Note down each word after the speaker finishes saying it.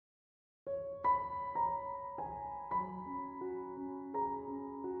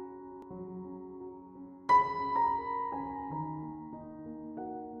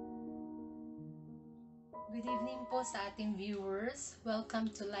Good evening po sa ating viewers. Welcome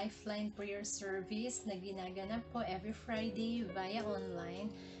to Lifeline Prayer Service na ginaganap po every Friday via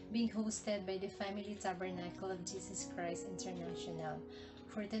online, being hosted by the Family Tabernacle of Jesus Christ International.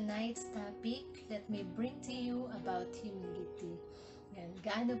 For tonight's topic, let me bring to you about humility. Yan,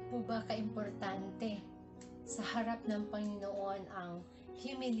 gaano po ba kaimportante sa harap ng Panginoon ang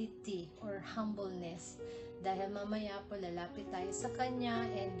humility or humbleness? Dahil mamaya po lalapit tayo sa Kanya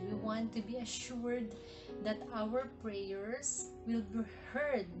and we want to be assured that our prayers will be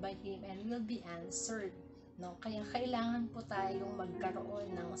heard by Him and will be answered. No? Kaya kailangan po tayong magkaroon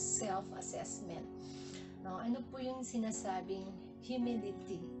ng self-assessment. No? Ano po yung sinasabing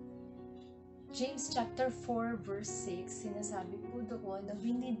humility? James chapter 4 verse 6, sinasabi po doon na we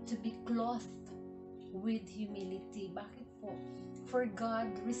need to be clothed with humility. Bakit po? For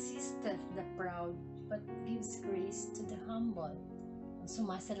God resisteth the proud, but gives grace to the humble.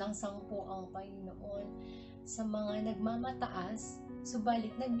 Sumasalangsang po ang Panginoon sa mga nagmamataas,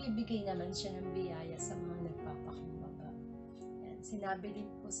 subalit nagbibigay naman siya ng biyaya sa mga nagpapakumbaba. Yan, sinabi din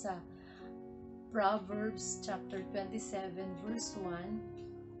po sa Proverbs chapter 27 verse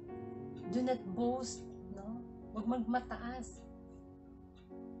 1, do not boast, no? Huwag magmataas.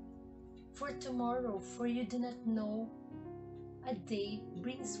 For tomorrow, for you do not know a day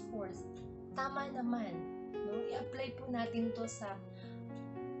brings forth. Tama naman, no? I-apply po natin to sa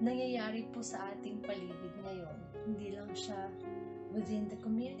nangyayari po sa ating paligid ngayon. Hindi lang siya within the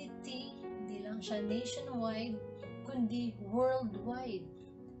community, hindi lang siya nationwide, kundi worldwide.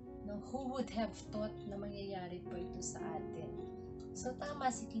 No? Who would have thought na mangyayari po ito sa atin? So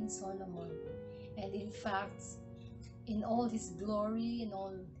tama si King Solomon. And in fact, in all his glory, in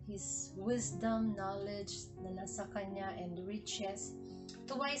all his wisdom, knowledge na nasa kanya, and riches,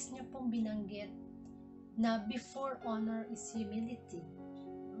 twice niya pong binanggit na before honor is humility.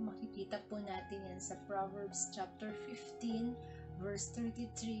 Makikita po natin yan sa Proverbs chapter 15 verse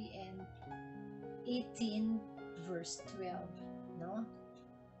 33 and 18 verse 12. No?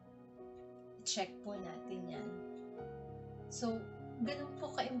 Check po natin yan. So, ganun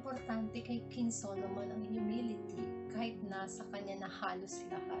po ka-importante kay King Solomon ang humility kahit nasa kanya na halos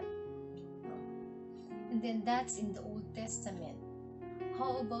lahat. No? And then that's in the Old Testament.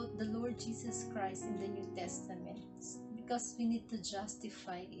 How about the Lord Jesus Christ in the New Testament? Because we need to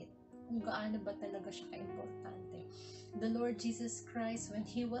justify it. Kung gaano ba talaga siya ka-importante. The Lord Jesus Christ, when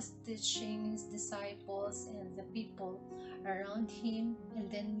He was teaching His disciples and the people around Him, and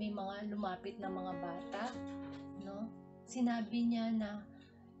then may mga lumapit na mga bata, no? Sinabi niya na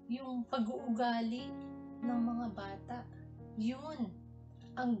yung pag-uugali ng mga bata, yun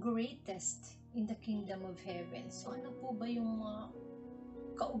ang greatest in the kingdom of heaven. So ano po ba yung mga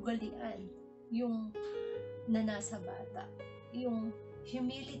kaugalian, yung na nasa bata, yung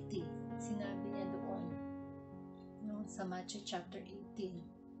humility, sinabi niya doon, no, sa Matthew chapter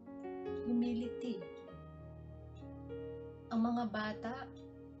 18. Humility. Ang mga bata,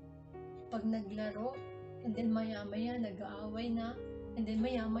 pag naglaro, and then maya-maya nag-aaway na, and then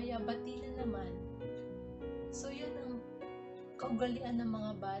maya-maya bati na naman. So yun ang kaugalian ng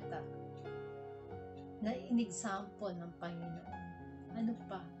mga bata na in-example ng Panginoon. Ano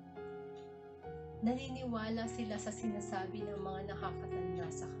pa? Naniniwala sila sa sinasabi ng mga nakakatanda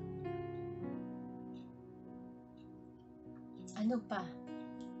sa kanila. Ano pa?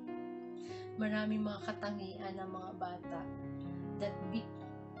 Maraming mga katangian ng mga bata that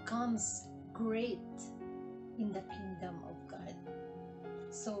becomes great in the kingdom of God.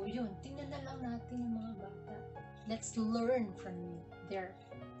 So yun, tingnan na lang natin yung mga bata. Let's learn from their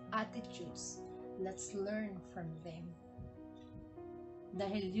attitudes. Let's learn from them.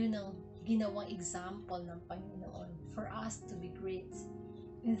 Dahil yun ang ginawang example ng Panginoon for us to be great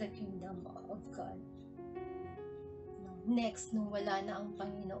in the kingdom of God. Next, nung wala na ang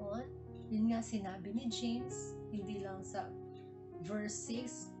Panginoon, yun nga sinabi ni James, hindi lang sa verse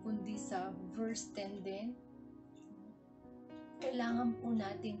 6, kundi sa verse 10 din, kailangan po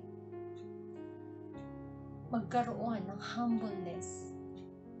natin magkaroon ng humbleness,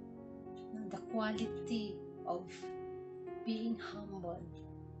 the quality of being humble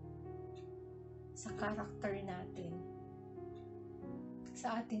sa character natin,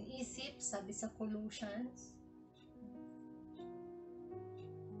 sa ating isip. Sabi sa Colossians,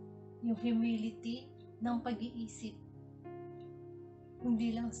 yung humility ng pag-iisip,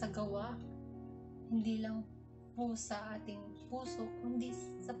 hindi lang sa gawa, hindi lang po sa ating puso, kundi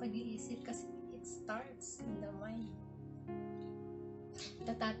sa pag-iisip, kasi it starts in the mind.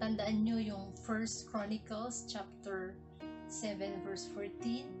 Natatandaan nyo yung 1 Chronicles chapter 7 verse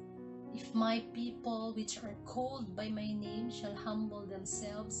 14, if my people which are called by my name shall humble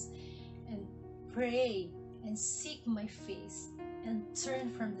themselves and pray and seek my face and turn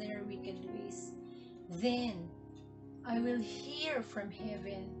from their wicked ways. Then I will hear from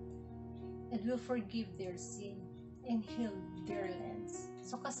heaven and will forgive their sin and heal their lands.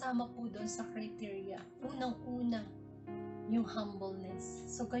 So kasama po doon sa criteria, unang-una, yung humbleness.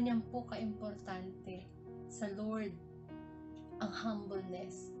 So ganyan po ka-importante sa Lord ang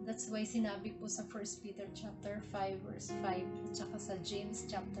humbleness. That's why sinabi po sa 1 Peter chapter 5 verse 5 at saka sa James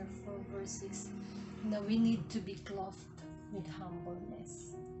chapter 4 verse 6 na we need to be clothed with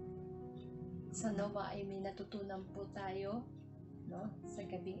humbleness. So nawa ay may natutunan po tayo, no, sa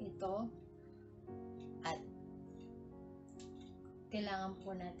gabing ito, at kailangan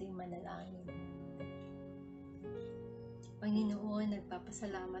po nating manalangin. Panginoon,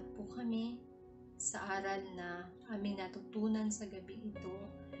 nagpapasalamat po kami sa aral na aming natutunan sa gabi ito.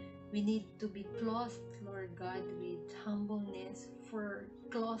 We need to be clothed, Lord God, with humbleness, for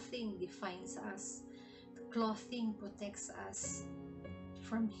clothing defines us. Clothing protects us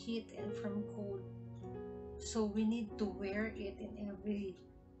from heat and from cold. So we need to wear it in every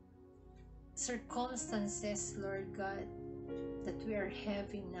circumstances, Lord God, that we are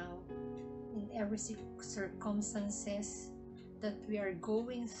having now. In every circumstances that we are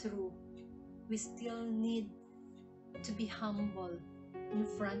going through, we still need to be humble in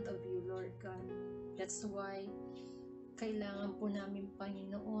front of you, Lord God. That's why kailangan po namin,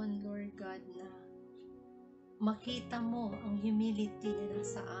 Panginoon, Lord God, na makita mo ang humility na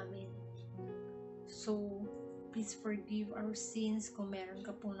nasa amin. So, please forgive our sins. Kung meron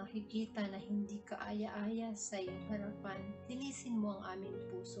ka pong nakikita na hindi ka aya-aya sa iyong harapan, linisin mo ang aming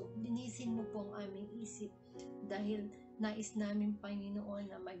puso. Linisin mo po ang aming isip. Dahil nais namin, Panginoon,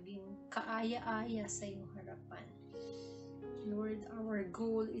 na maging kaaya-aya sa iyong harapan. Lord, our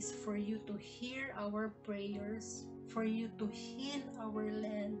goal is for you to hear our prayers, for you to heal our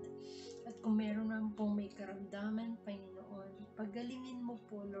land. At kung meron naman pong may karamdaman, Panginoon, pagalingin mo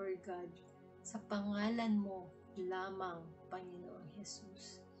po, Lord God, sa pangalan mo lamang, Panginoong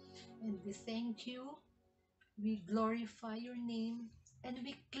Jesus. And we thank you, we glorify your name, and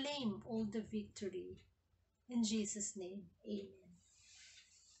we claim all the victory. In Jesus' name, amen.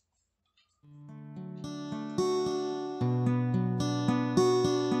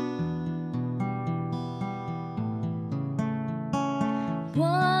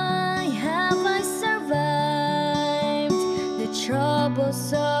 Why have I survived the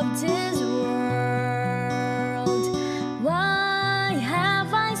troubles of this world? Why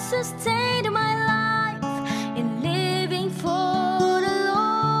have I sustained my life in living for the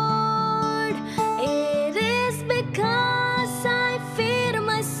Lord? It is because I feed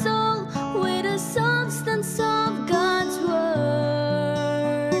my soul with the substance of God's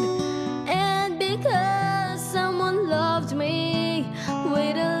word, and because someone loved me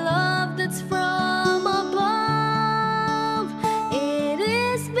with a love that's from above. It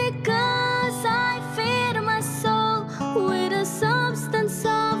is because I feed my soul with the substance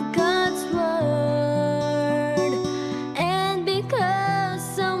of God's word, and because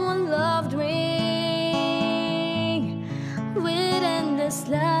someone loved me with endless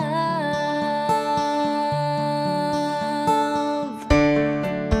love.